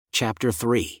chapter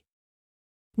 3.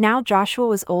 Now Joshua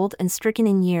was old and stricken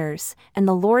in years, and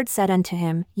the Lord said unto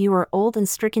him, You are old and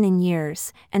stricken in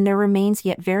years, and there remains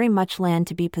yet very much land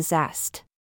to be possessed.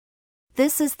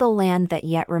 This is the land that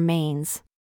yet remains.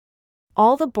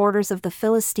 All the borders of the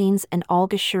Philistines and all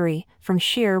Geshuri, from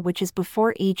Shir which is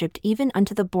before Egypt even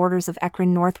unto the borders of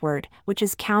Ekron northward, which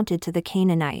is counted to the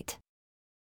Canaanite.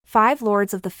 5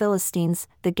 lords of the Philistines,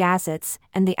 the Gazites,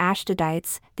 and the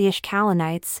Ashdodites, the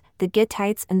Ashkelonites, the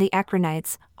Gittites and the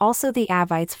Ekronites, also the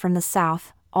Avites from the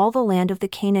south, all the land of the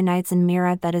Canaanites and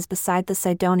Mearah that is beside the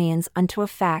Sidonians unto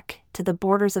Aphek, to the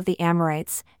borders of the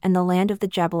Amorites, and the land of the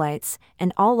Jebuelites,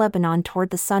 and all Lebanon toward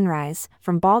the sunrise,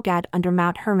 from Baalgad under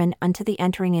Mount Hermon unto the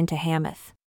entering into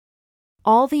Hamath.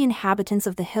 All the inhabitants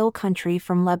of the hill country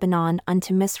from Lebanon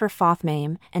unto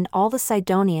Misrephothmaim, and all the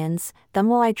Sidonians, them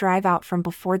will I drive out from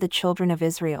before the children of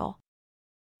Israel.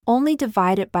 Only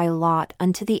divide it by lot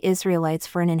unto the Israelites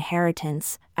for an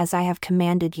inheritance, as I have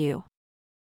commanded you.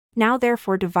 Now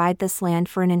therefore divide this land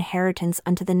for an inheritance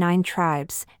unto the 9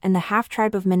 tribes, and the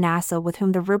half-tribe of Manasseh with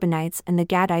whom the Reubenites and the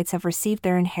Gadites have received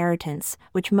their inheritance,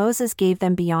 which Moses gave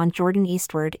them beyond Jordan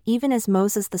eastward, even as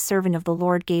Moses the servant of the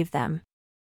Lord gave them.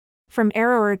 From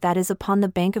Aroer that is upon the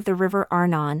bank of the river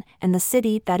Arnon, and the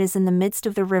city that is in the midst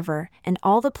of the river, and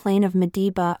all the plain of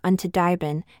Medeba unto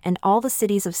Dibon, and all the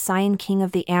cities of Sihon king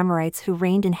of the Amorites who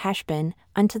reigned in Heshbon,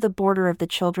 unto the border of the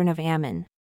children of Ammon.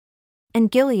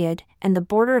 And Gilead, and the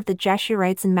border of the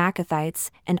Jeshurites and Maccathites,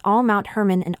 and all Mount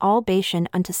Hermon and all Bashan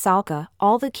unto Salcah,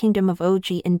 all the kingdom of Og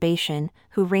in Bashan,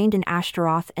 who reigned in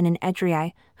Ashtaroth and in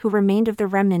Edrei, who remained of the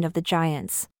remnant of the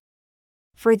giants.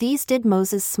 For these did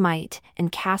Moses smite,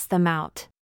 and cast them out.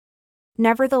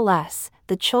 Nevertheless,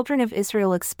 the children of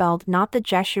Israel expelled not the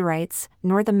Jeshurites,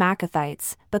 nor the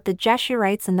Maccathites, but the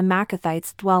Jeshurites and the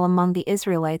Maccathites dwell among the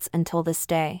Israelites until this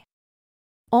day.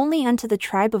 Only unto the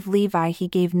tribe of Levi he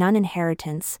gave none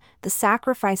inheritance, the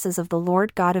sacrifices of the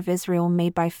Lord God of Israel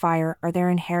made by fire are their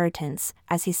inheritance,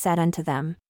 as he said unto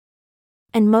them.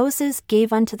 And Moses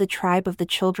gave unto the tribe of the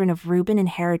children of Reuben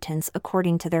inheritance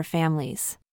according to their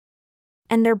families.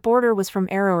 And their border was from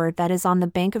Aroer that is on the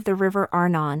bank of the river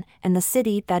Arnon, and the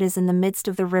city that is in the midst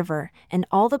of the river, and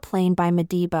all the plain by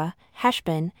Medeba,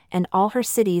 Heshbon, and all her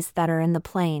cities that are in the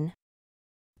plain.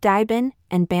 Dibon,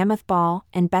 and Bamathbal,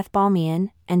 and Bethbalmeon,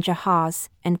 and Jahaz,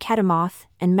 and Kedemoth,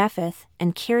 and Mephith,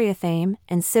 and Kiriathaim,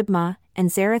 and Sibmah, and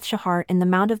Zareth-Shahar in the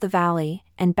mount of the valley,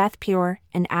 and Beth-peor,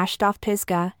 and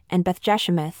Ashdoth-Pisgah, and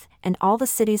Beth-Jeshimoth, and all the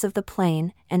cities of the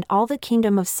plain, and all the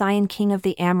kingdom of Sihon king of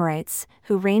the Amorites,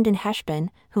 who reigned in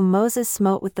Heshbon, whom Moses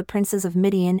smote with the princes of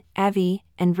Midian, Evi,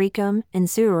 and Rekem, and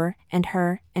Zur, and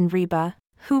Hur, and Reba,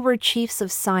 who were chiefs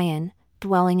of Sihon,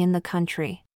 dwelling in the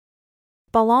country.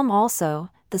 Balaam also,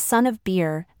 the son of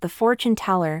Beer, the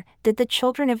fortune-teller, did the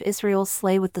children of Israel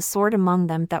slay with the sword among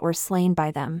them that were slain by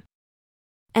them.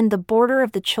 And the border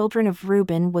of the children of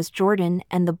Reuben was Jordan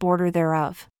and the border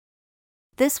thereof.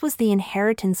 This was the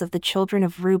inheritance of the children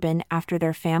of Reuben after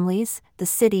their families, the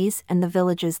cities and the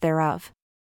villages thereof.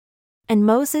 And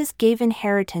Moses gave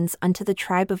inheritance unto the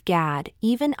tribe of Gad,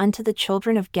 even unto the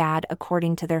children of Gad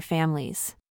according to their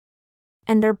families.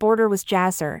 And their border was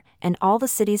Jazer, and all the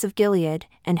cities of Gilead,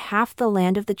 and half the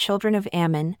land of the children of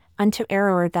Ammon, unto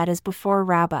Aroer that is before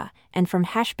Rabbah, and from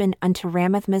Heshbon unto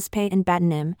Ramath-Mizpeh and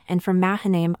Betanim, and from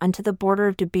Mahanaim unto the border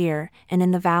of Debir, and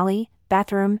in the valley,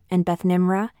 Bethram, and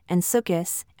Beth-Nimrah, and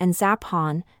Succos, and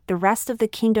Zaphon, the rest of the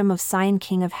kingdom of Sihon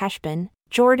king of Heshbon,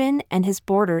 Jordan and his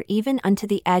border even unto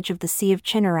the edge of the sea of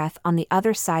Chinnereth on the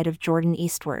other side of Jordan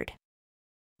eastward.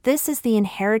 This is the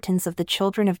inheritance of the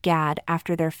children of Gad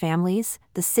after their families,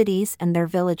 the cities and their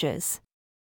villages.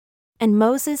 And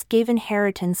Moses gave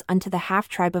inheritance unto the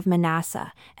half-tribe of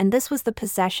Manasseh, and this was the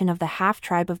possession of the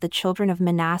half-tribe of the children of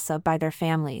Manasseh by their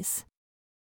families.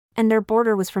 And their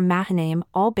border was from Mahanaim,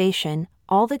 all Bashan,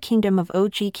 all the kingdom of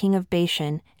Og king of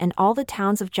Bashan, and all the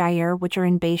towns of Jair which are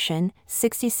in Bashan,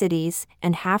 60 cities,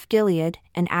 and half Gilead,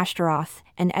 and Ashtaroth,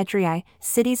 and Edrei,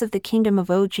 cities of the kingdom of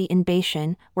Og in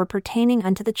Bashan, were pertaining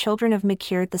unto the children of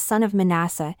Machir the son of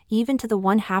Manasseh, even to the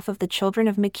 1/2 of the children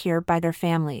of Machir by their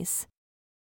families.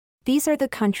 These are the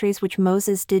countries which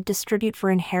Moses did distribute for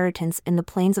inheritance in the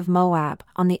plains of Moab,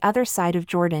 on the other side of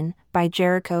Jordan, by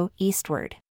Jericho,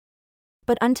 eastward.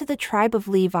 But unto the tribe of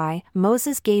Levi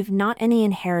Moses gave not any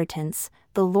inheritance,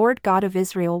 the Lord God of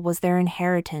Israel was their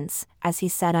inheritance, as he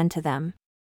said unto them.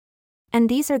 And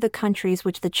these are the countries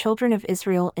which the children of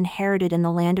Israel inherited in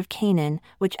the land of Canaan,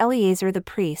 which Eleazar the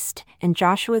priest, and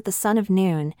Joshua the son of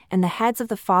Nun, and the heads of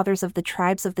the fathers of the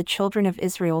tribes of the children of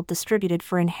Israel distributed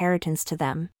for inheritance to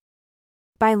them.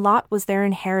 By lot was their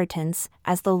inheritance,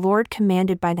 as the Lord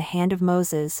commanded by the hand of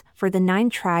Moses, for the 9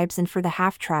 tribes and for the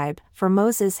half-tribe, for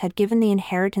Moses had given the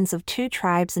inheritance of 2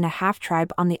 tribes and a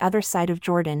half-tribe on the other side of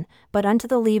Jordan, but unto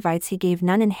the Levites he gave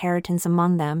none inheritance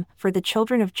among them, for the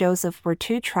children of Joseph were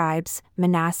 2 tribes,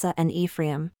 Manasseh and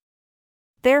Ephraim.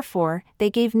 Therefore,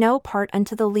 they gave no part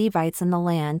unto the Levites in the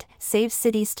land, save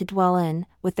cities to dwell in,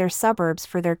 with their suburbs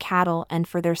for their cattle and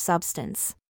for their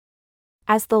substance.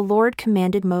 As the Lord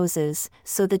commanded Moses,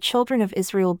 so the children of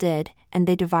Israel did, and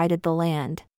they divided the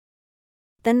land.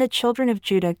 Then the children of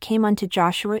Judah came unto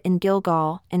Joshua in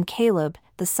Gilgal, and Caleb,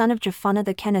 the son of Jephunneh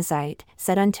the Kenizzite,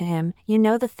 said unto him, You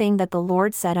know the thing that the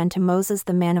Lord said unto Moses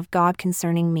the man of God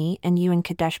concerning me and you in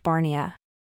Kadesh Barnea.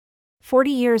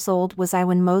 40 years old was I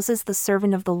when Moses the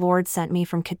servant of the Lord sent me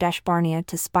from Kadesh Barnea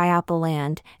to spy out the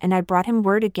land, and I brought him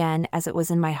word again as it was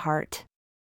in my heart.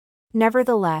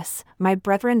 Nevertheless, my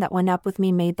brethren that went up with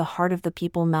me made the heart of the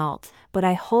people melt, but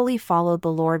I wholly followed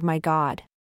the Lord my God.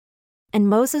 And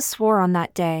Moses swore on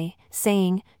that day,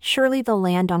 saying, Surely the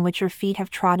land on which your feet have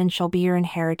trodden shall be your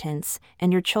inheritance,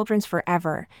 and your children's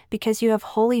forever, because you have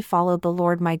wholly followed the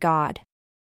Lord my God.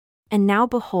 And now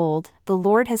behold, the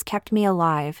Lord has kept me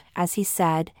alive, as he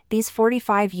said, these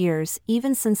 45 years,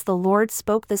 even since the Lord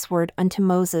spoke this word unto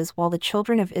Moses while the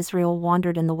children of Israel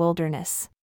wandered in the wilderness.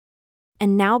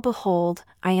 And now behold,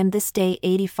 I am this day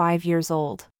 85 years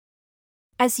old.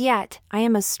 As yet, I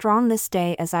am as strong this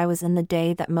day as I was in the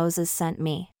day that Moses sent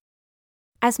me.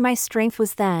 As my strength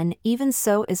was then, even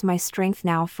so is my strength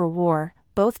now for war,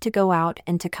 both to go out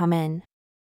and to come in.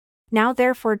 Now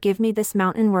therefore give me this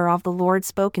mountain whereof the Lord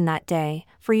spoke in that day,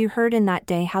 for you heard in that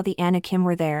day how the Anakim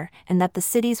were there, and that the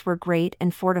cities were great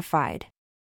and fortified.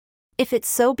 If it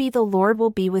so be the Lord will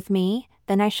be with me,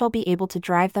 then I shall be able to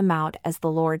drive them out as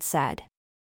the Lord said.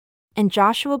 And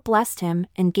Joshua blessed him,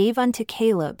 and gave unto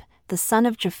Caleb, the son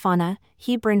of Jephunneh,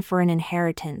 Hebron for an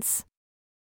inheritance.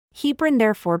 Hebron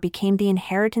therefore became the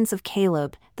inheritance of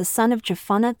Caleb, the son of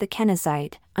Jephunneh the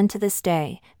Kenizzite, unto this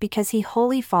day, because he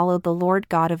wholly followed the Lord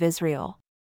God of Israel.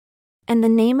 And the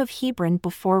name of Hebron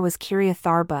before was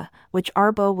Kiriath-arba, which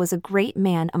Arba was a great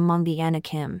man among the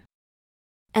Anakim.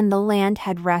 And the land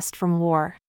had rest from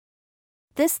war.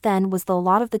 This then was the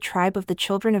lot of the tribe of the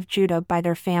children of Judah by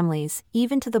their families,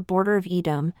 even to the border of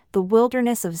Edom. The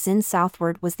wilderness of Zin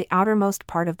southward was the outermost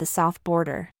part of the south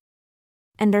border.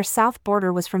 And their south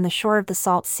border was from the shore of the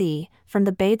Salt Sea, from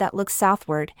the bay that looks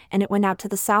southward, and it went out to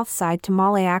the south side to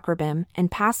Male-Akrabim, and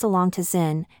passed along to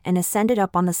Zin, and ascended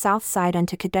up on the south side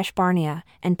unto Kadesh Barnea,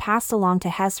 and passed along to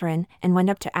Hezron, and went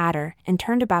up to Adar, and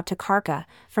turned about to Karka.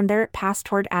 From there it passed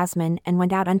toward Asmon, and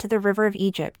went out unto the river of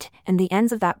Egypt, and the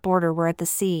ends of that border were at the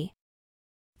sea.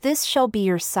 This shall be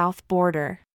your south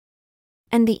border.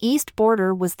 And the east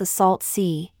border was the Salt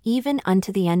Sea, even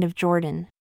unto the end of Jordan.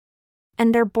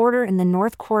 And their border in the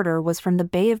north quarter was from the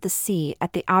bay of the sea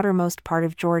at the outermost part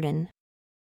of Jordan.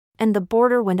 And the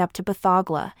border went up to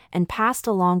Bethhoglah, and passed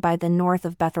along by the north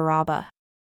of Betharaba.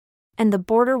 And the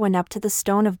border went up to the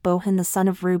stone of Bohan the son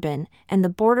of Reuben, and the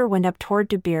border went up toward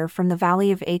Debir from the valley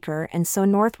of Acre, and so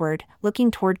northward, looking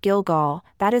toward Gilgal,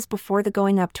 that is before the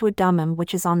going up to Adumim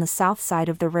which is on the south side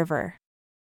of the river.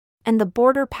 And the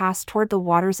border passed toward the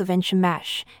waters of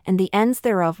En-shemesh, and the ends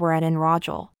thereof were at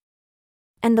En-rogel.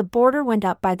 And the border went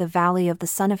up by the valley of the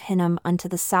son of Hinnom unto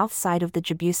the south side of the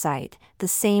Jebusite, the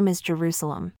same is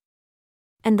Jerusalem.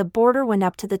 And the border went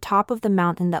up to the top of the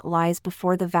mountain that lies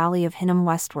before the valley of Hinnom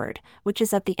westward, which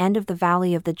is at the end of the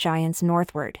valley of the giants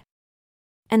northward.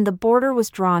 And the border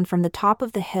was drawn from the top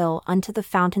of the hill unto the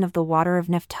fountain of the water of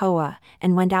Nephtoah,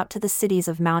 and went out to the cities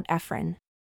of Mount Ephron.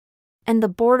 And the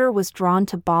border was drawn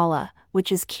to Bala,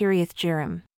 which is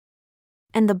Kiriath-jearim.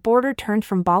 And the border turned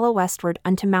from Bala westward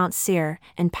unto Mount Seir,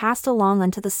 and passed along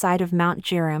unto the side of Mount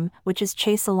Jearim, which is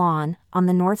Chesalon, on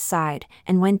the north side,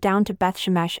 and went down to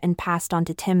Bethshemesh and passed on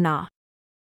to Timnah.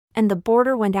 And the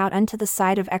border went out unto the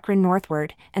side of Ekron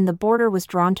northward, and the border was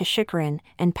drawn to Shikron,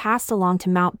 and passed along to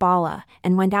Mount Bala,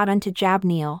 and went out unto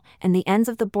Jabneel, and the ends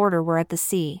of the border were at the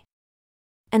sea.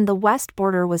 And the west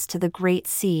border was to the great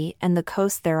sea and the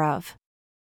coast thereof.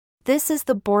 This is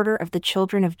the border of the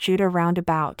children of Judah round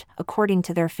about, according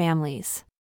to their families.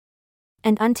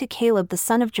 And unto Caleb the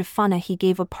son of Jephunneh he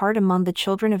gave a part among the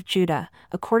children of Judah,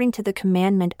 according to the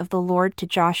commandment of the Lord to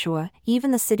Joshua, even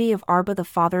the city of Arba the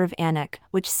father of Anak,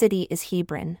 which city is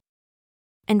Hebron.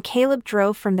 And Caleb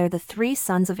drove from there the 3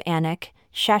 sons of Anak,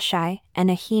 Sheshai, and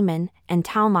Ahiman, and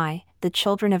Talmai, the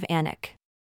children of Anak.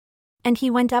 And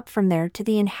he went up from there to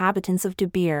the inhabitants of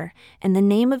Debir, and the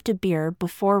name of Debir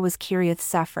before was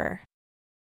Kiriath-sepher.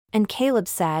 And Caleb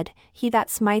said, He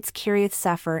that smites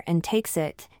Kiriath-sepher and takes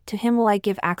it, to him will I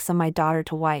give Achsah my daughter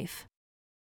to wife.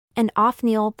 And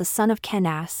Othniel the son of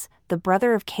Kenaz, the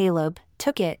brother of Caleb,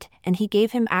 took it, and he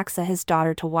gave him Achsah his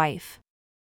daughter to wife.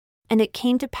 And it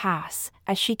came to pass,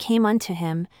 as she came unto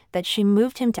him, that she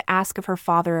moved him to ask of her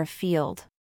father a field.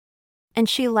 And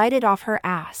she lighted off her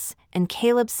ass, and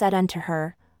Caleb said unto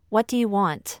her, What do you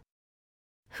want?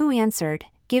 Who answered,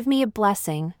 Give me a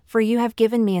blessing, for you have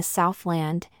given me a south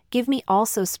land, give me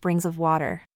also springs of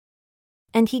water.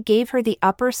 And he gave her the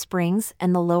upper springs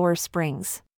and the lower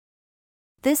springs.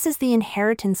 This is the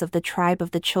inheritance of the tribe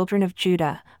of the children of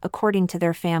Judah, according to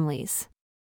their families.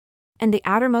 And the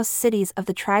outermost cities of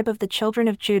the tribe of the children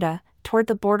of Judah, toward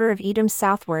the border of Edom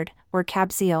southward, were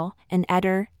Kabzeel, and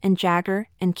Eder, and Jagur,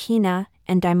 and Kenah,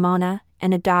 and Dimonah,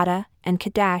 and Adadah, and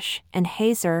Kadesh, and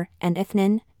Hazor, and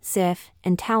Ithnan, Ziph,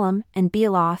 and Telem, and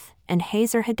Bealoth, and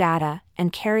Hazor Hadadah,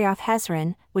 and Kerioth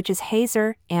Hezron, which is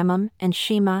Hazor, Ammon, and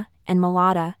Shema, and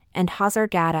Moladah, and Hazar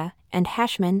Gaddah, and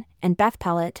Heshmon, and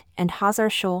Bethpelet, and Hazar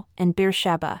Shul, and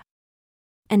Beersheba.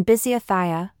 And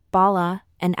Biziathiah, Bala,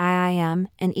 and Aiim,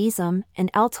 and Ezem,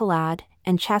 and Eltalad,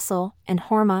 and Chesel, and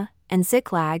Hormah, and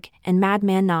Ziklag, and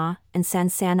Madmannah, and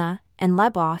Sansannah, and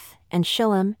Leboth, and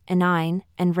Shillim, and Ain,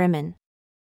 and Rimmon.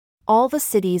 All the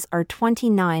cities are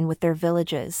 29 with their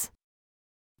villages.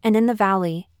 And in the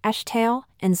valley, Eshtaol,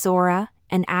 and Zorah,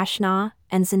 and Ashnah,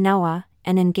 and Zanoah,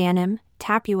 and Engannim,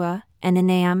 Tappuah, and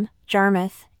Enam,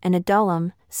 Jarmuth, and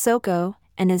Adullam, Soko,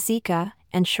 and Azekah,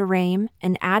 and Sharaim,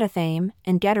 and Adathaim,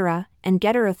 and Gederah, and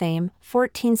Gederothaim,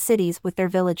 14 cities with their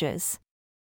villages.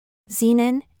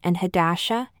 Zenon, and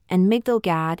Hadashah, and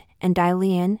Migdalgad, and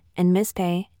Dilean, and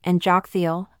Mizpeh, and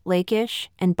Joktheel, Lachish,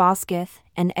 and Boscath,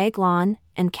 and Eglon,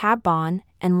 and Cabbon,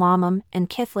 and Lamam, and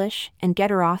Kithlish, and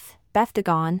Gederoth,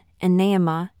 Bethdagon, and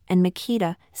Naamah, and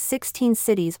Makkedah, 16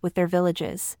 cities with their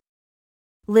villages.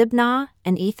 Libnah,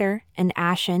 and Ether, and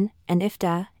Ashan, and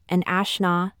Iphta, and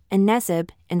Ashnah, and Nezib,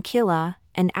 and Keilah,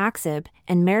 and Achzib,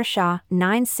 and Mareshah,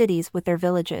 9 cities with their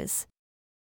villages.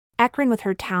 Ekron with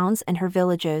her towns and her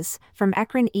villages, from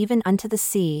Ekron even unto the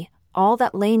sea, all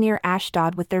that lay near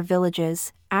Ashdod with their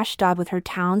villages, Ashdod with her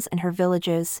towns and her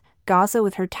villages, Gaza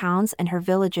with her towns and her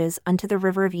villages unto the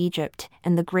river of Egypt,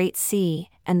 and the great sea,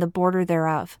 and the border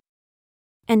thereof.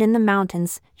 And in the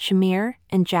mountains, Shamir,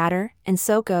 and Jattir, and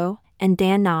Soko, and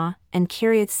Danah, and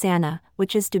Kiriath-Sanah,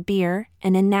 which is Debir,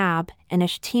 and Anab, and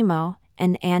Eshtemo,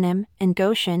 and Anim, and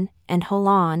Goshen, and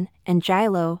Holon, and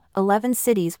Jailo, 11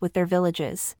 cities with their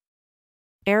villages.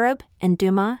 Arab, and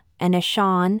Dumah, and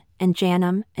Ashan, and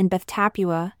Janam, and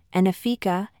Beth-Tappuah, and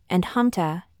Aphekah, and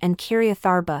Humtah, and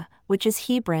Kiriath-Arba, which is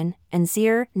Hebron, and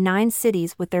Zir, 9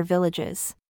 cities with their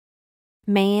villages.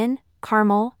 Maon,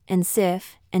 Carmel, and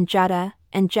Ziph, and Judah,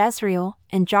 and Jezreel,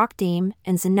 and Jokdeam,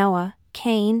 and Zanoah,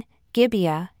 Cain,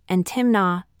 Gibeah, and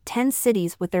Timnah, 10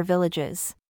 cities with their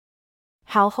villages.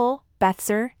 Halhul,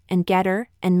 Bethzer, and Geder,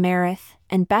 and Merith,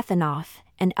 and Bethanoth,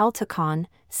 and Eltekon,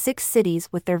 6 cities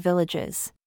with their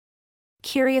villages.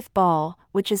 Kiriath-Baal,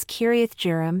 which is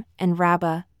Kiriath-Jearim, and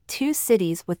Rabbah, 2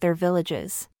 cities with their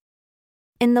villages.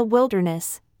 In the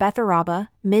wilderness, Betharaba,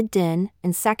 Middin,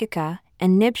 and Sekekah,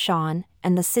 and Nibshan,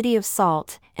 and the city of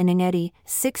Salt, and Engedi,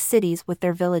 6 cities with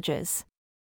their villages.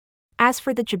 As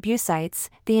for the Jebusites,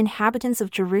 the inhabitants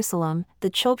of Jerusalem, the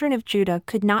children of Judah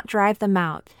could not drive them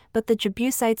out, but the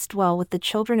Jebusites dwell with the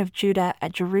children of Judah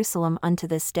at Jerusalem unto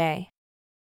this day.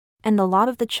 And the lot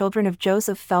of the children of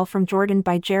Joseph fell from Jordan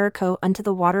by Jericho unto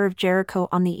the water of Jericho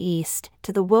on the east,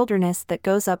 to the wilderness that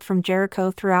goes up from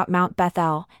Jericho throughout Mount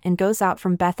Bethel, and goes out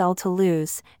from Bethel to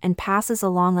Luz, and passes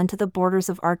along unto the borders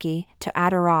of Arki, to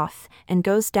Adaroth, and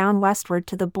goes down westward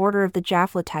to the border of the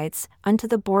Japhletites, unto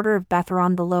the border of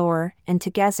Bethhoron the lower, and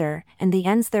to Gezer, and the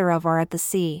ends thereof are at the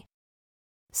sea.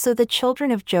 So the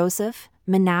children of Joseph,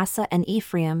 Manasseh and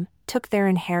Ephraim, took their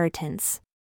inheritance.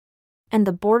 And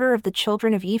the border of the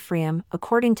children of Ephraim,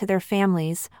 according to their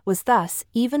families, was thus: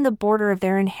 even the border of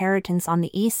their inheritance on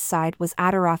the east side was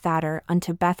Adaroth-Adar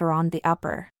unto Bethhoron the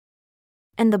upper.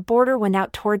 And the border went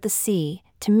out toward the sea,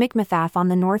 to Mikmethath on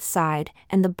the north side,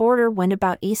 and the border went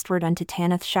about eastward unto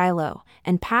Tanath-Shiloh,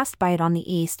 and passed by it on the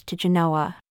east to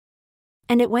Genoa.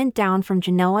 And it went down from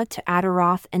Genoa to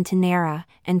Adaroth and to Nerah,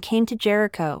 and came to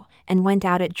Jericho, and went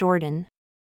out at Jordan.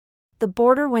 The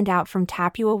border went out from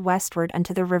Tappuah westward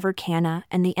unto the river Kanah,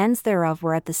 and the ends thereof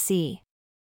were at the sea.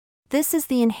 This is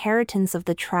the inheritance of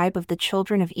the tribe of the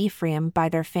children of Ephraim by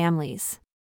their families.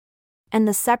 And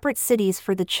the separate cities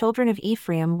for the children of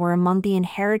Ephraim were among the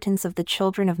inheritance of the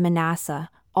children of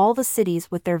Manasseh, all the cities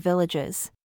with their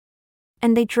villages.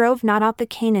 And they drove not out the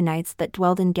Canaanites that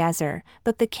dwelled in Gezer,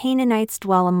 but the Canaanites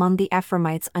dwell among the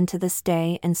Ephraimites unto this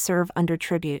day and serve under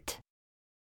tribute.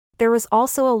 There was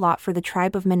also a lot for the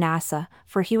tribe of Manasseh,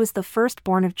 for he was the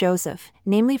firstborn of Joseph,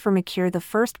 namely for Machir the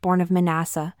firstborn of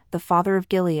Manasseh, the father of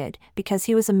Gilead, because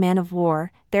he was a man of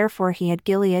war, therefore he had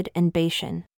Gilead and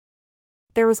Bashan.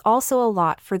 There was also a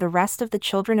lot for the rest of the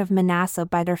children of Manasseh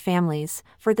by their families,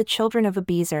 for the children of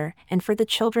Abiezer, and for the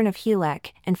children of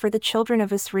Helek, and for the children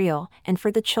of Israel, and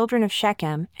for the children of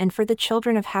Shechem, and for the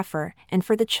children of Hepher, and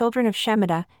for the children of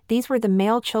Shemida. These were the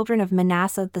male children of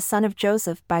Manasseh the son of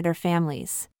Joseph by their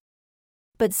families.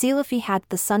 But Zelophehad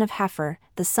the son of Hepher,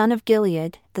 the son of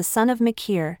Gilead, the son of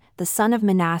Machir, the son of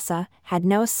Manasseh, had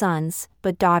no sons,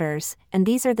 but daughters, and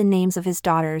these are the names of his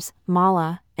daughters,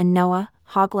 Mahlah, and Noah,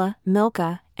 Hoglah,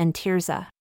 Milcah, and Tirzah.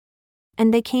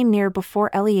 And they came near before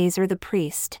Eleazar the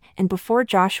priest, and before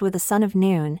Joshua the son of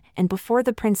Nun, and before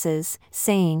the princes,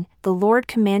 saying, The Lord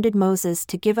commanded Moses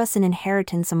to give us an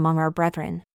inheritance among our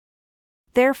brethren.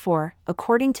 Therefore,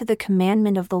 according to the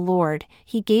commandment of the Lord,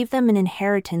 he gave them an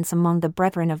inheritance among the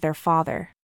brethren of their father.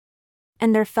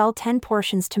 And there fell 10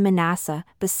 portions to Manasseh,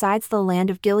 besides the land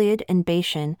of Gilead and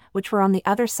Bashan, which were on the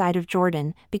other side of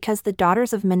Jordan, because the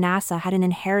daughters of Manasseh had an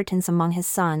inheritance among his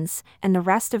sons, and the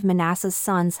rest of Manasseh's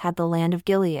sons had the land of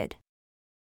Gilead.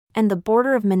 And the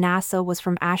border of Manasseh was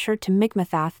from Asher to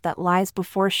Michmethath that lies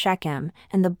before Shechem,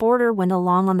 and the border went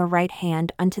along on the right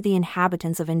hand unto the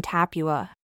inhabitants of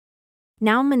En-tappuah.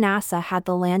 Now Manasseh had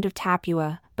the land of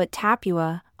Tappuah, but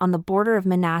Tappuah, on the border of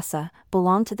Manasseh,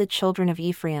 belonged to the children of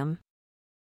Ephraim.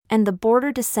 And the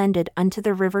border descended unto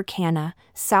the river Kanah,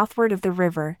 southward of the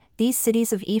river. These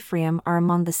cities of Ephraim are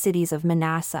among the cities of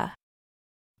Manasseh.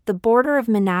 The border of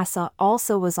Manasseh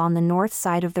also was on the north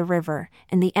side of the river,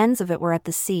 and the ends of it were at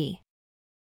the sea.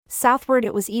 Southward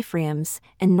it was Ephraim's,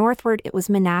 and northward it was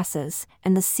Manasseh's,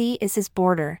 and the sea is his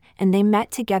border, and they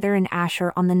met together in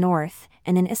Asher on the north,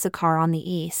 and in Issachar on the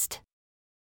east.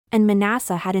 And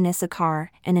Manasseh had in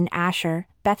Issachar, and in Asher,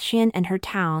 Bethshean and her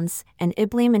towns, and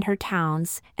Ibleam and her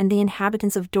towns, and the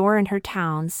inhabitants of Dor and her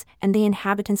towns, and the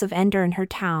inhabitants of Endor and her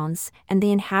towns, and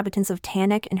the inhabitants of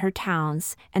Tanakh and her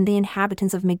towns, and the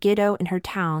inhabitants of Megiddo and her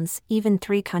towns, even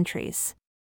 3 countries.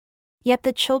 Yet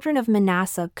the children of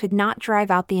Manasseh could not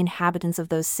drive out the inhabitants of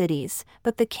those cities,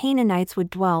 but the Canaanites would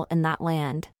dwell in that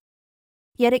land.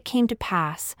 Yet it came to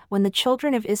pass, when the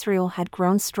children of Israel had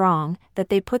grown strong, that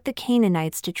they put the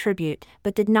Canaanites to tribute,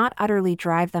 but did not utterly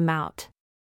drive them out.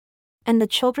 And the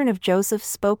children of Joseph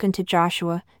spoke unto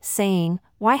Joshua, saying,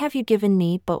 Why have you given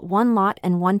me but 1 lot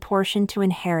and 1 portion to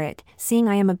inherit, seeing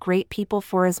I am a great people,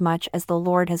 forasmuch as the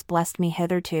Lord has blessed me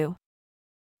hitherto?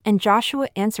 And Joshua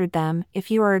answered them, If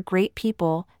you are a great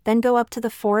people, then go up to the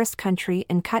forest country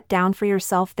and cut down for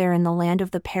yourself there in the land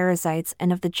of the Perizzites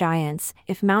and of the giants,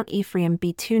 if Mount Ephraim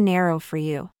be too narrow for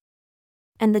you.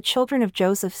 And the children of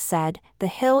Joseph said, The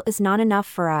hill is not enough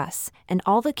for us, and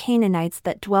all the Canaanites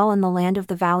that dwell in the land of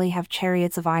the valley have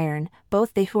chariots of iron,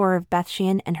 both they who are of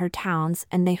Bethshean and her towns,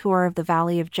 and they who are of the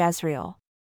valley of Jezreel.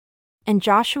 And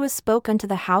Joshua spoke unto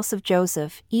the house of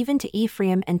Joseph, even to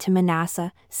Ephraim and to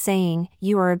Manasseh, saying,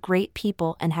 You are a great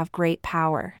people and have great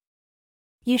power.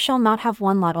 You shall not have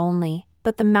 1 lot only,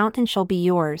 but the mountain shall be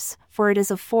yours, for it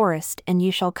is a forest, and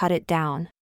you shall cut it down.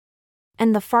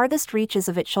 And the farthest reaches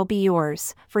of it shall be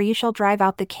yours, for you shall drive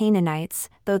out the Canaanites,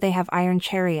 though they have iron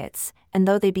chariots, and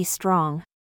though they be strong.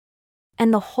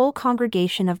 And the whole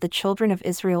congregation of the children of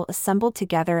Israel assembled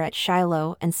together at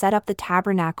Shiloh and set up the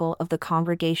tabernacle of the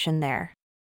congregation there.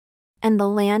 And the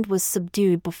land was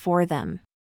subdued before them.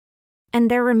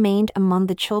 And there remained among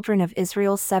the children of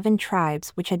Israel 7 tribes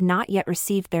which had not yet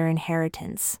received their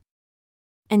inheritance.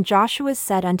 And Joshua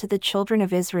said unto the children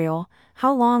of Israel,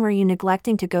 How long are you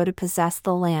neglecting to go to possess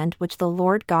the land which the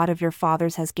Lord God of your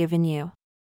fathers has given you?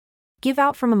 Give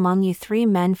out from among you 3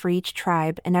 men for each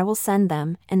tribe, and I will send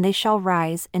them, and they shall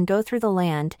rise and go through the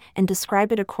land, and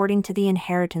describe it according to the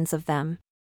inheritance of them.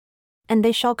 And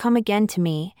they shall come again to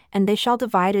me, and they shall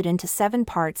divide it into 7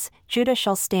 parts. Judah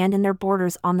shall stand in their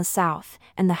borders on the south,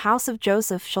 and the house of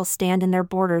Joseph shall stand in their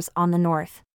borders on the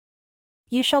north.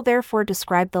 You shall therefore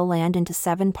describe the land into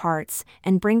 7 parts,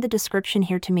 and bring the description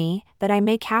here to me, that I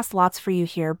may cast lots for you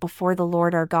here before the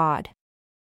Lord our God.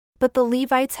 But the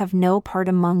Levites have no part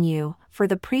among you, for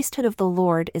the priesthood of the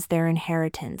Lord is their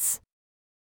inheritance.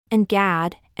 And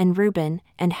Gad, and Reuben,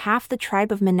 and half the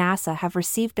tribe of Manasseh have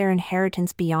received their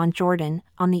inheritance beyond Jordan,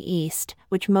 on the east,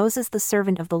 which Moses the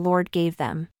servant of the Lord gave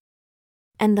them.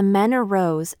 And the men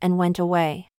arose and went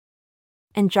away.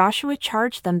 And Joshua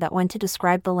charged them that went to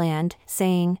describe the land,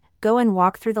 saying, Go and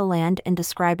walk through the land and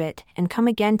describe it, and come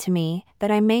again to me,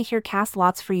 that I may here cast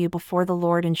lots for you before the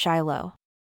Lord in Shiloh.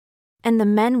 And the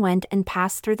men went and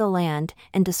passed through the land,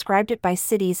 and described it by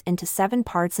cities into 7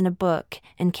 parts in a book,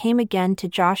 and came again to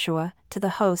Joshua, to the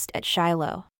host at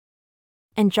Shiloh.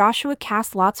 And Joshua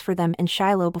cast lots for them in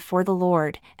Shiloh before the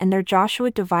Lord, and there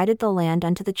Joshua divided the land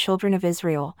unto the children of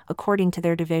Israel, according to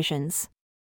their divisions.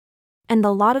 And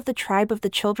the lot of the tribe of the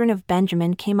children of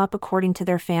Benjamin came up according to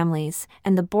their families,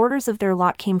 and the borders of their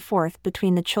lot came forth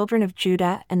between the children of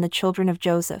Judah and the children of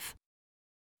Joseph.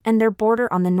 And their border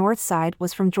on the north side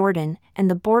was from Jordan, and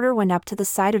the border went up to the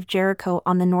side of Jericho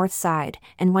on the north side,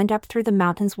 and went up through the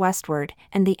mountains westward,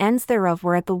 and the ends thereof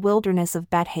were at the wilderness of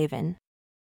Bethaven.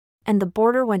 And the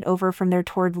border went over from there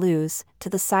toward Luz, to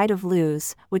the side of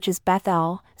Luz, which is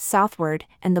Bethel, southward,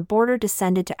 and the border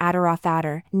descended to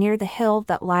Adaroth-Adar, near the hill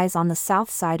that lies on the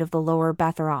south side of the lower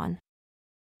Betheron.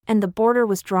 And the border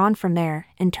was drawn from there,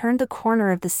 and turned the corner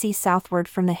of the sea southward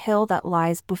from the hill that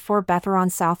lies before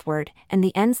Betheron southward, and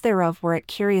the ends thereof were at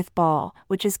Kiriath-Baal,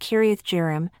 which is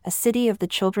Kiriath-Jearim, a city of the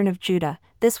children of Judah.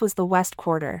 This was the west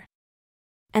quarter.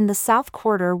 And the south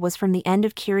quarter was from the end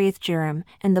of Kiriath-Jearim,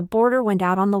 and the border went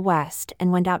out on the west,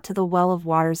 and went out to the well of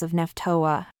waters of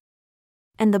Nephtoah.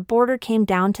 And the border came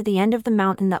down to the end of the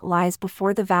mountain that lies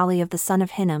before the valley of the son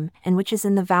of Hinnom, and which is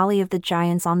in the valley of the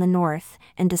giants on the north,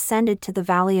 and descended to the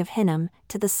valley of Hinnom,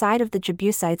 to the side of the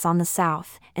Jebusites on the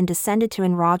south, and descended to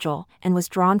En-Rogel, and was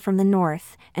drawn from the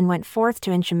north, and went forth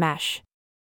to En-Shemesh.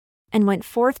 And went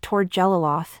forth toward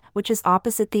Jeliloth, which is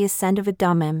opposite the ascent of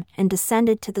Adummim, and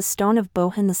descended to the stone of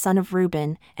Bohan the son of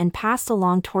Reuben, and passed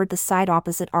along toward the side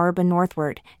opposite Araba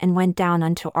northward, and went down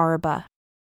unto Araba.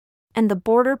 And the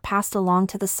border passed along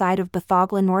to the side of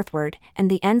Bethogla northward, and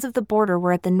the ends of the border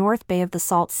were at the north bay of the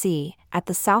Salt Sea, at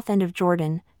the south end of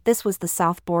Jordan. This was the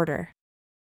south border.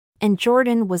 And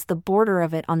Jordan was the border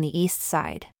of it on the east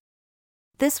side.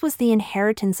 This was the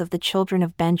inheritance of the children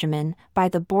of Benjamin, by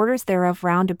the borders thereof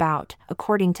round about,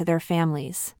 according to their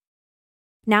families.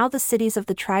 Now the cities of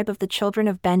the tribe of the children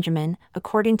of Benjamin,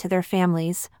 according to their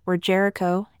families, were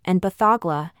Jericho, and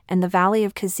Bethogla, and the valley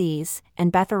of Keziz,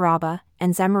 and Betharaba,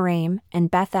 and Zemaraim,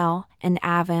 and Bethel, and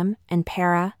Avim, and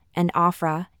Para, and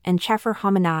Ophrah, and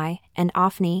Chephar-Hammoni, and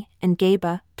Ophni, and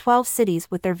Geba, 12 cities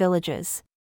with their villages.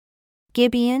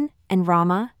 Gibeon, and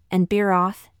Ramah, and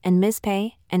Beeroth, and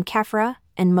Mizpeh, and Kephra,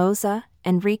 and Moza,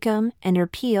 and Rechem, and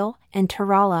Irpeel, and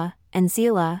Terala, and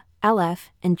Zelah,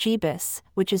 Eleph, and Jebus,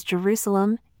 which is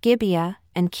Jerusalem, Gibeah,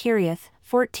 and Kiriath,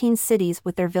 14 cities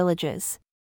with their villages.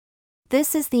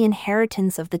 This is the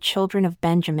inheritance of the children of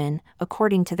Benjamin,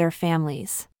 according to their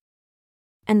families.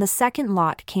 And the second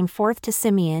lot came forth to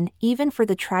Simeon, even for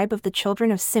the tribe of the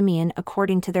children of Simeon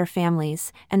according to their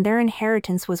families, and their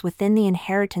inheritance was within the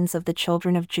inheritance of the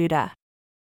children of Judah.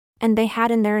 And they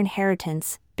had in their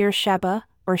inheritance, Beersheba,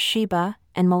 or Sheba,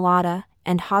 and Melada,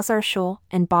 and Hazar-Shul,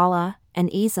 and Bala, and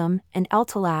Ezem, and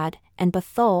Eltolad, and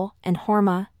Bethul, and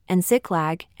Hormah, and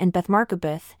Ziklag, and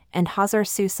Beth-Marcaboth, and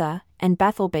Hazar-Susa, and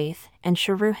Bethelbath, and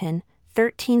Sharuhen,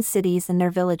 13 cities and their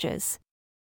villages.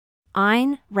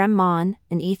 Ain, Remmon,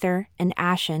 and Ether, and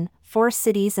Ashan, 4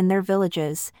 cities and their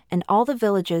villages, and all the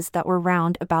villages that were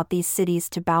round about these cities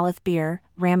to Baalath-beer,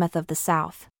 Ramoth of the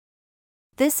south.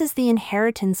 This is the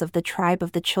inheritance of the tribe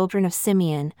of the children of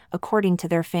Simeon, according to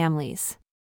their families.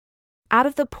 Out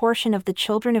of the portion of the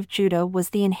children of Judah was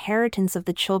the inheritance of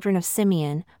the children of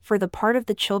Simeon, for the part of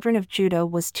the children of Judah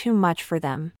was too much for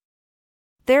them.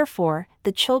 Therefore,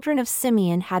 the children of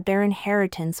Simeon had their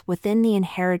inheritance within the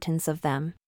inheritance of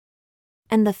them.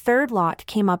 And the third lot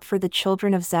came up for the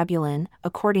children of Zebulun,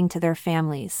 according to their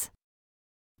families.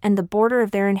 And the border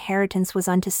of their inheritance was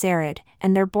unto Sarid,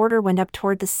 and their border went up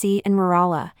toward the sea and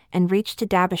Maralah, and reached to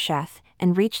Dabasheth,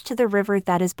 and reached to the river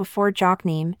that is before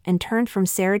Jokneam, and turned from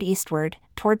Sarid eastward,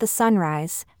 toward the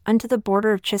sunrise, unto the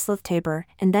border of Chisloth-Tabor,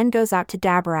 and then goes out to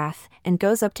Dabarath, and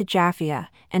goes up to Japhia,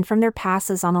 and from there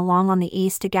passes on along on the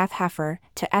east to Gath-Hepher,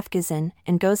 to Ethgazin,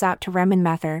 and goes out to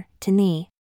Remon-Mether, to Ne.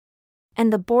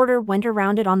 And the border went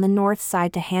around it on the north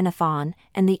side to Hanathon,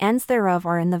 and the ends thereof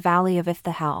are in the valley of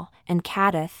Iphtahel, and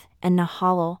Kadith, and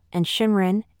Nahalal, and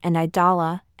Shimron, and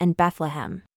Idalah, and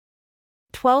Bethlehem.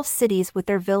 12 cities with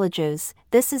their villages.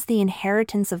 This is the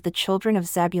inheritance of the children of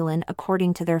Zebulun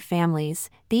according to their families,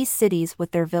 these cities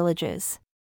with their villages.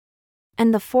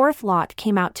 And the fourth lot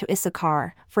came out to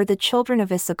Issachar, for the children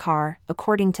of Issachar,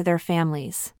 according to their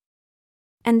families.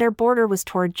 And their border was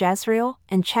toward Jezreel,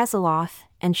 and Chesulloth,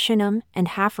 and Shunem, and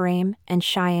Hapharaim, and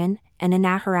Cheyenne, and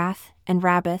Anaharath, and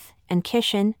Rabbath, and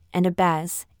Kishan, and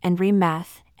Abez, and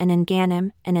Remeth, and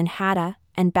Engannim, and Enhada,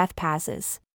 and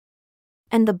Bethpazzez.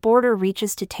 And the border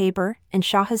reaches to Tabor, and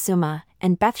Shahazumah,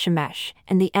 and Bethshemesh,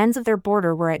 and the ends of their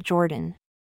border were at Jordan.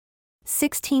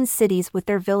 16 cities with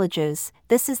their villages.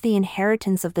 This is the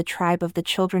inheritance of the tribe of the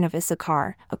children of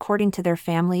Issachar, according to their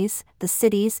families, the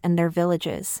cities and their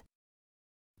villages.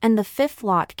 And the fifth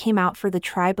lot came out for the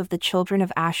tribe of the children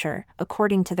of Asher,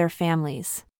 according to their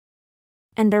families.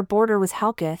 And their border was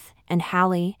Helkath, and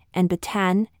Hali, and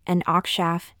Beten, and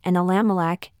Akshaph, and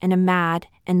Elamelech, and Amad,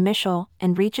 and Mishal,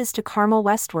 and reaches to Carmel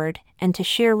westward, and to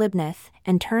Shir Libnath,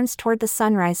 and turns toward the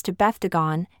sunrise to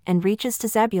Beth-dagon, and reaches to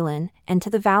Zebulun, and to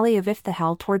the valley of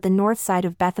Iphtahel toward the north side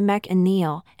of Bethemech and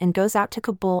Neel, and goes out to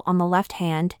Kabul on the left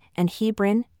hand, and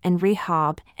Hebron, and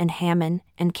Rehob, and Hammon,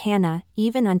 and Cana,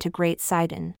 even unto Great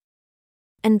Sidon.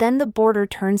 And then the border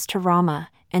turns to Ramah,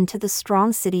 and to the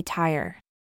strong city Tyre.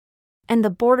 And the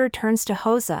border turns to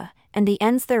Hosah, and the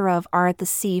ends thereof are at the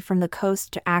sea from the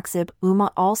coast to Akzib,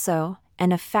 Umah also,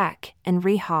 and Aphek, and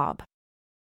Rehob.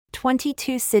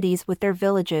 22 cities with their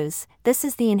villages. This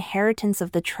is the inheritance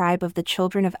of the tribe of the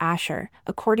children of Asher,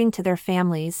 according to their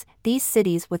families, these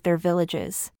cities with their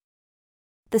villages.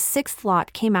 The sixth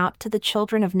lot came out to the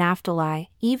children of Naphtali,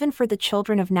 even for the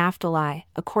children of Naphtali,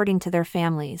 according to their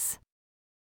families.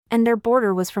 And their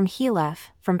border was from Heleph,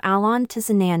 from Alon to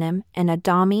Zananim, and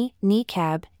Adami,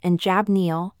 Nekeb, and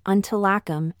Jabneel, unto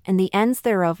Lacham, and the ends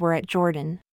thereof were at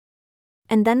Jordan.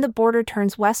 And then the border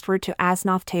turns westward to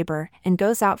Aznoth-tabor, and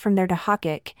goes out from there to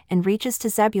Hukkok, and reaches to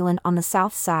Zebulun on the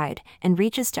south side, and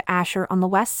reaches to Asher on the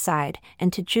west side,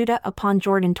 and to Judah upon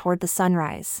Jordan toward the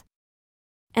sunrise.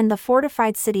 And the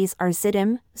fortified cities are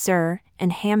Ziddim, Zur,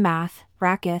 and Hamath,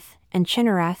 Rakkath, and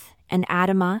Chinnereth, and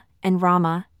Adamah, and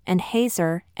Ramah, and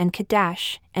Hazor, and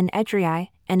Kadesh, and Edrei,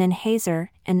 and Enhazer,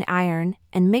 and Iron,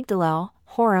 and Migdalel,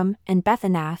 Horem, and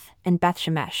Bethanath, and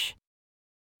Bethshemesh.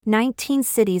 19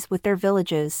 cities with their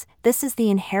villages. This is the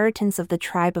inheritance of the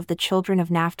tribe of the children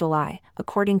of Naphtali,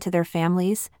 according to their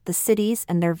families, the cities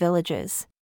and their villages.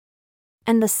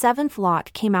 And the seventh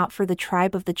lot came out for the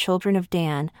tribe of the children of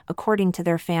Dan, according to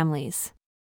their families.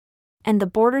 And the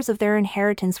borders of their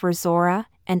inheritance were Zorah,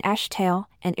 and Eshtaol,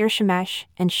 and Irshemesh,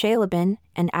 and Shalabin,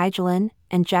 and Aijalon,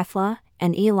 and Jethlah,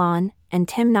 and Elon, and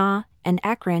Timnah, and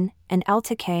Ekron, and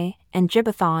Eltekeh, and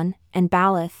Gibbethon, and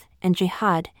Baalath, and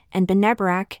Jehud, and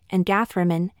Beneberak, and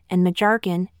Gathrimmon, and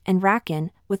Majargan, and Rakan,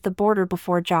 with the border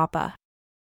before Joppa.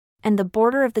 And the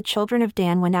border of the children of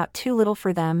Dan went out too little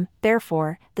for them,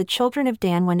 therefore the children of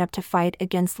Dan went up to fight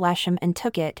against Leshem and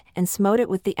took it, and smote it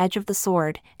with the edge of the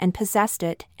sword, and possessed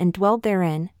it, and dwelled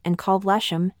therein, and called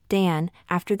Leshem, Dan,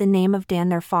 after the name of Dan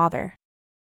their father.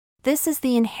 This is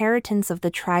the inheritance of the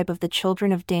tribe of the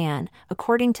children of Dan,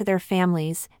 according to their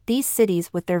families, these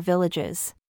cities with their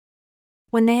villages.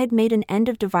 When they had made an end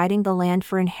of dividing the land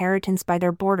for inheritance by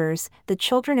their borders, the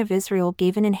children of Israel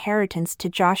gave an inheritance to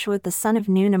Joshua the son of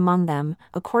Nun among them,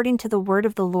 according to the word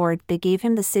of the Lord they gave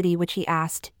him the city which he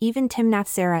asked, even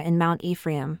Timnath-serah in Mount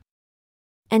Ephraim.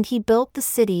 And he built the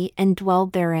city and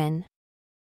dwelled therein.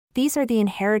 These are the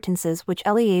inheritances which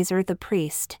Eleazar the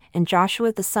priest, and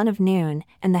Joshua the son of Nun,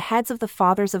 and the heads of the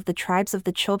fathers of the tribes of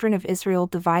the children of Israel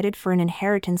divided for an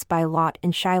inheritance by lot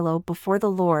in Shiloh before the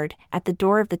Lord, at the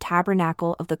door of the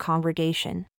tabernacle of the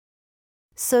congregation.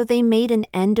 So they made an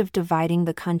end of dividing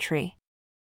the country.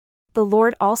 The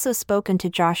Lord also spoke unto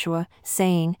Joshua,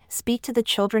 saying, Speak to the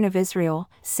children of Israel,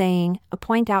 saying,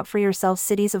 Appoint out for yourselves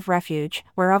cities of refuge,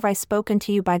 whereof I spoke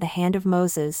unto you by the hand of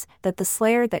Moses, that the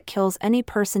slayer that kills any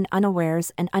person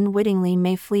unawares and unwittingly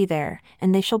may flee there,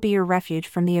 and they shall be your refuge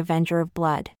from the avenger of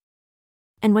blood.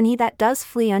 And when he that does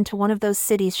flee unto one of those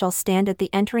cities shall stand at the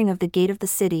entering of the gate of the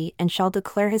city, and shall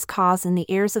declare his cause in the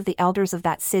ears of the elders of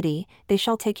that city, they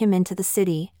shall take him into the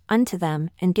city, unto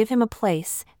them, and give him a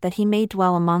place, that he may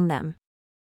dwell among them.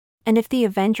 And if the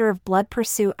avenger of blood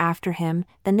pursue after him,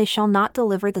 then they shall not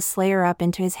deliver the slayer up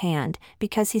into his hand,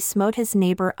 because he smote his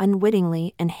neighbor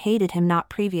unwittingly and hated him not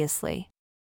previously.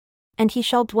 And he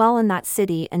shall dwell in that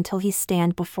city until he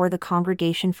stand before the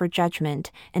congregation for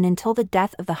judgment, and until the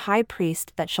death of the high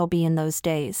priest that shall be in those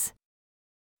days.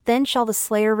 Then shall the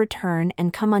slayer return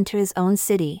and come unto his own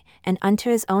city, and unto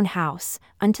his own house,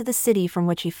 unto the city from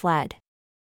which he fled.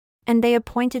 And they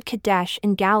appointed Kadesh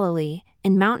in Galilee,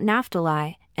 in Mount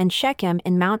Naphtali, and Shechem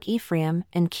in Mount Ephraim,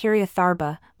 and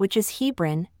Kiriath-arba, which is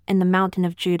Hebron, in the mountain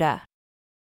of Judah.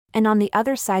 And on the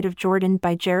other side of Jordan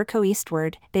by Jericho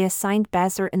eastward, they assigned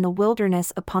Bezer in the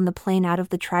wilderness upon the plain out of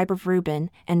the tribe of Reuben,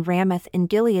 and Ramoth in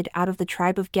Gilead out of the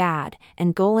tribe of Gad,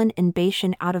 and Golan in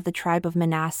Bashan out of the tribe of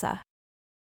Manasseh.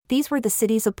 These were the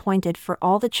cities appointed for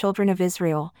all the children of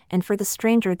Israel, and for the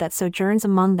stranger that sojourns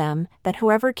among them, that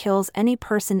whoever kills any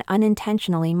person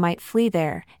unintentionally might flee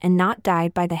there, and not die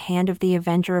by the hand of the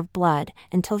avenger of blood,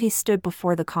 until he stood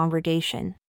before the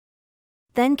congregation.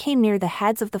 Then came near the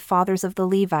heads of the fathers of the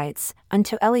Levites,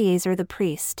 unto Eleazar the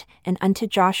priest, and unto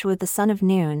Joshua the son of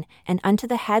Nun, and unto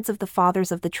the heads of the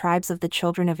fathers of the tribes of the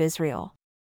children of Israel.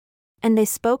 And they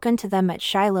spoke unto them at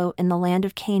Shiloh in the land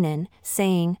of Canaan,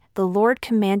 saying, The Lord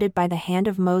commanded by the hand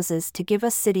of Moses to give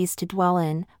us cities to dwell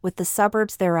in, with the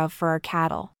suburbs thereof for our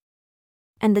cattle.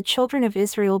 And the children of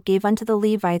Israel gave unto the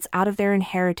Levites out of their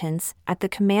inheritance, at the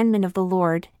commandment of the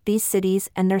Lord, these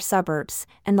cities and their suburbs,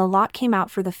 and the lot came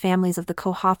out for the families of the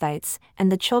Kohathites,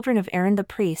 and the children of Aaron the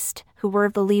priest, who were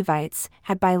of the Levites,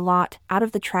 had by lot, out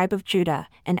of the tribe of Judah,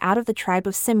 and out of the tribe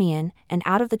of Simeon, and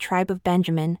out of the tribe of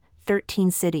Benjamin, 13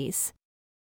 cities.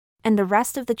 And the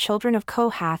rest of the children of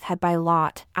Kohath had by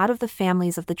lot, out of the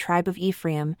families of the tribe of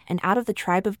Ephraim, and out of the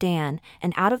tribe of Dan,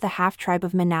 and out of the half-tribe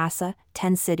of Manasseh,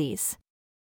 10 cities.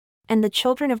 And the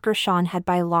children of Gershon had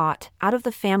by lot, out of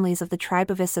the families of the tribe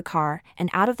of Issachar, and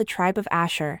out of the tribe of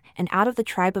Asher, and out of the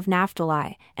tribe of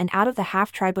Naphtali, and out of the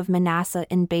half-tribe of Manasseh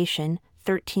in Bashan,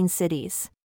 13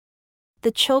 cities.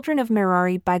 The children of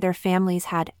Merari by their families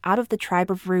had, out of the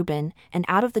tribe of Reuben, and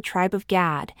out of the tribe of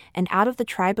Gad, and out of the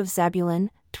tribe of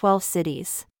Zebulun, 12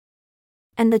 cities.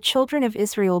 And the children of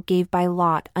Israel gave by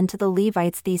lot unto the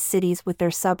Levites these cities with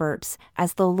their suburbs,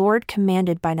 as the Lord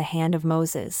commanded by the hand of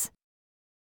Moses.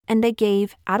 And they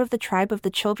gave, out of the tribe of the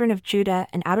children of Judah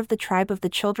and out of the tribe of the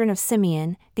children of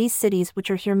Simeon, these cities which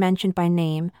are here mentioned by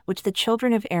name, which the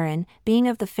children of Aaron, being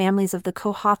of the families of the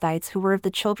Kohathites who were of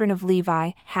the children of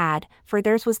Levi, had, for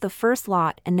theirs was the first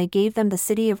lot, and they gave them the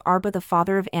city of Arba the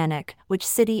father of Anak, which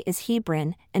city is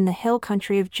Hebron, in the hill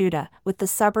country of Judah, with the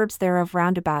suburbs thereof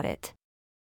round about it.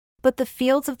 But the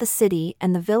fields of the city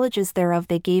and the villages thereof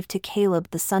they gave to Caleb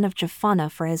the son of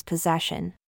Jephunneh for his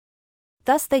possession.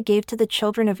 Thus they gave to the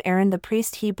children of Aaron the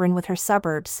priest Hebron with her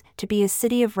suburbs, to be a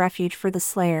city of refuge for the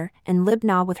slayer, and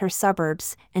Libnah with her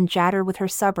suburbs, and Jattir with her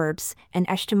suburbs, and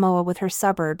Eshtemoa with her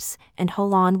suburbs, and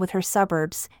Holon with her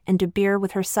suburbs, and Debir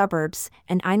with her suburbs,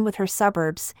 and Ain with her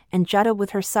suburbs, and Judah with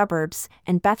her suburbs,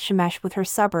 and Bethshemesh with her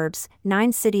suburbs,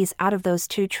 9 cities out of those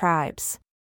 2 tribes.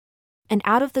 And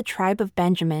out of the tribe of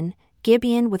Benjamin,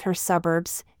 Gibeon with her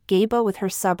suburbs, Geba with her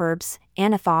suburbs,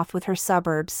 Anathoth with her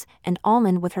suburbs, and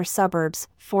Almon with her suburbs,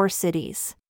 4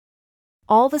 cities.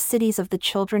 All the cities of the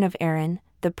children of Aaron,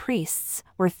 the priests,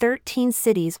 were 13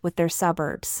 cities with their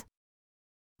suburbs.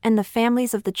 And the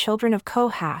families of the children of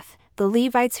Kohath, the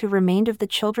Levites who remained of the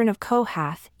children of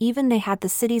Kohath, even they had the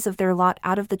cities of their lot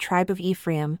out of the tribe of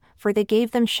Ephraim, for they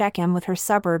gave them Shechem with her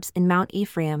suburbs in Mount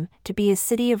Ephraim, to be a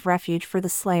city of refuge for the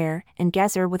slayer, and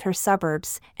Gezer with her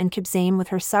suburbs, and Kibzaim with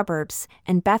her suburbs,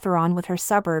 and Bethhoron with her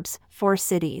suburbs, 4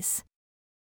 cities.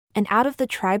 And out of the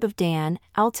tribe of Dan,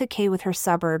 Eltekeh with her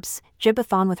suburbs,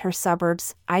 Gibbethon with her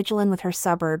suburbs, Aijalon with her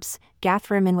suburbs,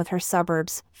 Gathrimmon with her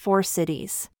suburbs, 4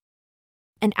 cities.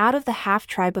 And out of the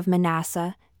half-tribe of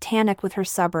Manasseh, Tanakh with her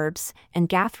suburbs, and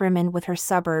Gathrimmon with her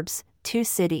suburbs, 2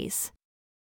 cities.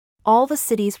 All the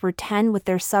cities were 10 with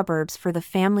their suburbs for the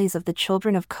families of the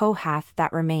children of Kohath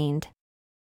that remained.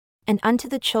 And unto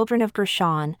the children of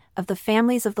Gershon, of the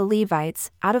families of the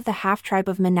Levites, out of the half-tribe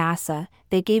of Manasseh,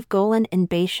 they gave Golan in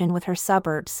Bashan with her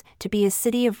suburbs, to be a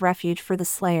city of refuge for the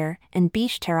slayer, and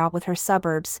Beshterah with her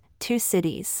suburbs, 2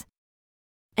 cities.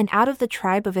 And out of the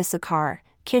tribe of Issachar,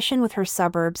 Kishon with her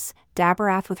suburbs,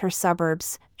 Daberath with her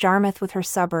suburbs, Jarmuth with her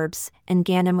suburbs, and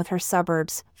Ganim with her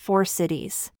suburbs, 4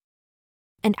 cities.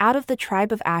 And out of the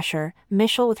tribe of Asher,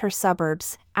 Mishal with her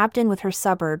suburbs, Abdon with her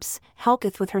suburbs,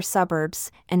 Helkath with her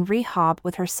suburbs, and Rehob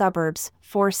with her suburbs,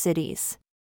 4 cities.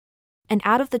 And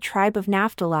out of the tribe of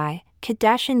Naphtali,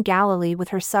 Kadesh in Galilee with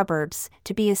her suburbs,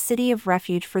 to be a city of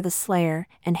refuge for the slayer,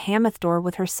 and Hamathdoor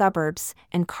with her suburbs,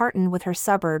 and Kartan with her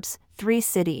suburbs, 3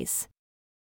 cities.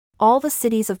 All the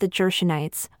cities of the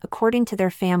Gershonites, according to their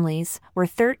families, were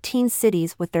 13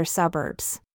 cities with their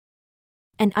suburbs.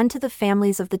 And unto the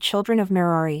families of the children of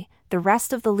Merari, the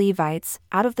rest of the Levites,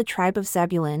 out of the tribe of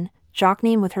Zebulun,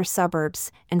 Jokneam with her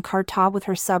suburbs, and Kartah with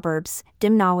her suburbs,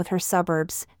 Dimnah with her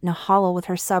suburbs, Nahalal with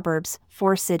her suburbs,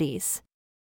 4 cities.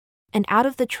 And out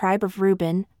of the tribe of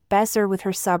Reuben, Bezer with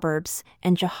her suburbs,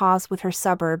 and Jahaz with her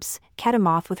suburbs,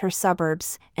 Kedemoth with her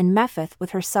suburbs, and Mephith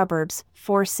with her suburbs,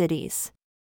 4 cities.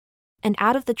 And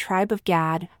out of the tribe of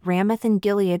Gad, Ramoth and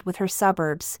Gilead with her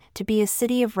suburbs, to be a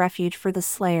city of refuge for the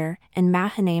slayer, and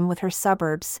Mahanaim with her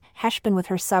suburbs, Heshbon with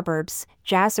her suburbs,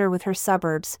 Jazer with her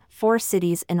suburbs, 4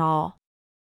 cities in all.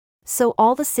 So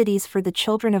all the cities for the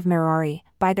children of Merari,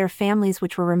 by their families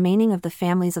which were remaining of the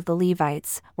families of the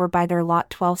Levites, were by their lot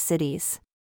 12 cities.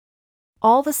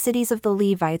 All the cities of the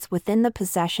Levites within the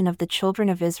possession of the children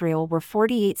of Israel were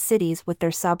 48 cities with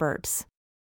their suburbs.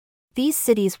 These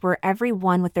cities were every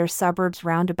one with their suburbs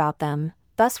round about them,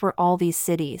 thus were all these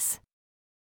cities.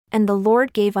 And the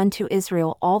Lord gave unto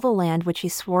Israel all the land which he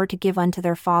swore to give unto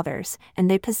their fathers, and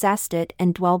they possessed it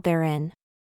and dwelled therein.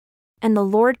 And the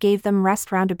Lord gave them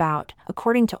rest round about,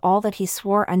 according to all that he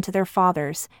swore unto their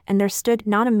fathers, and there stood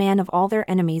not a man of all their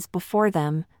enemies before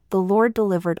them. The Lord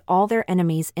delivered all their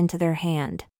enemies into their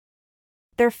hand.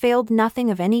 There failed nothing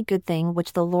of any good thing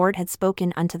which the Lord had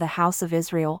spoken unto the house of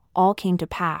Israel, all came to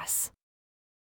pass.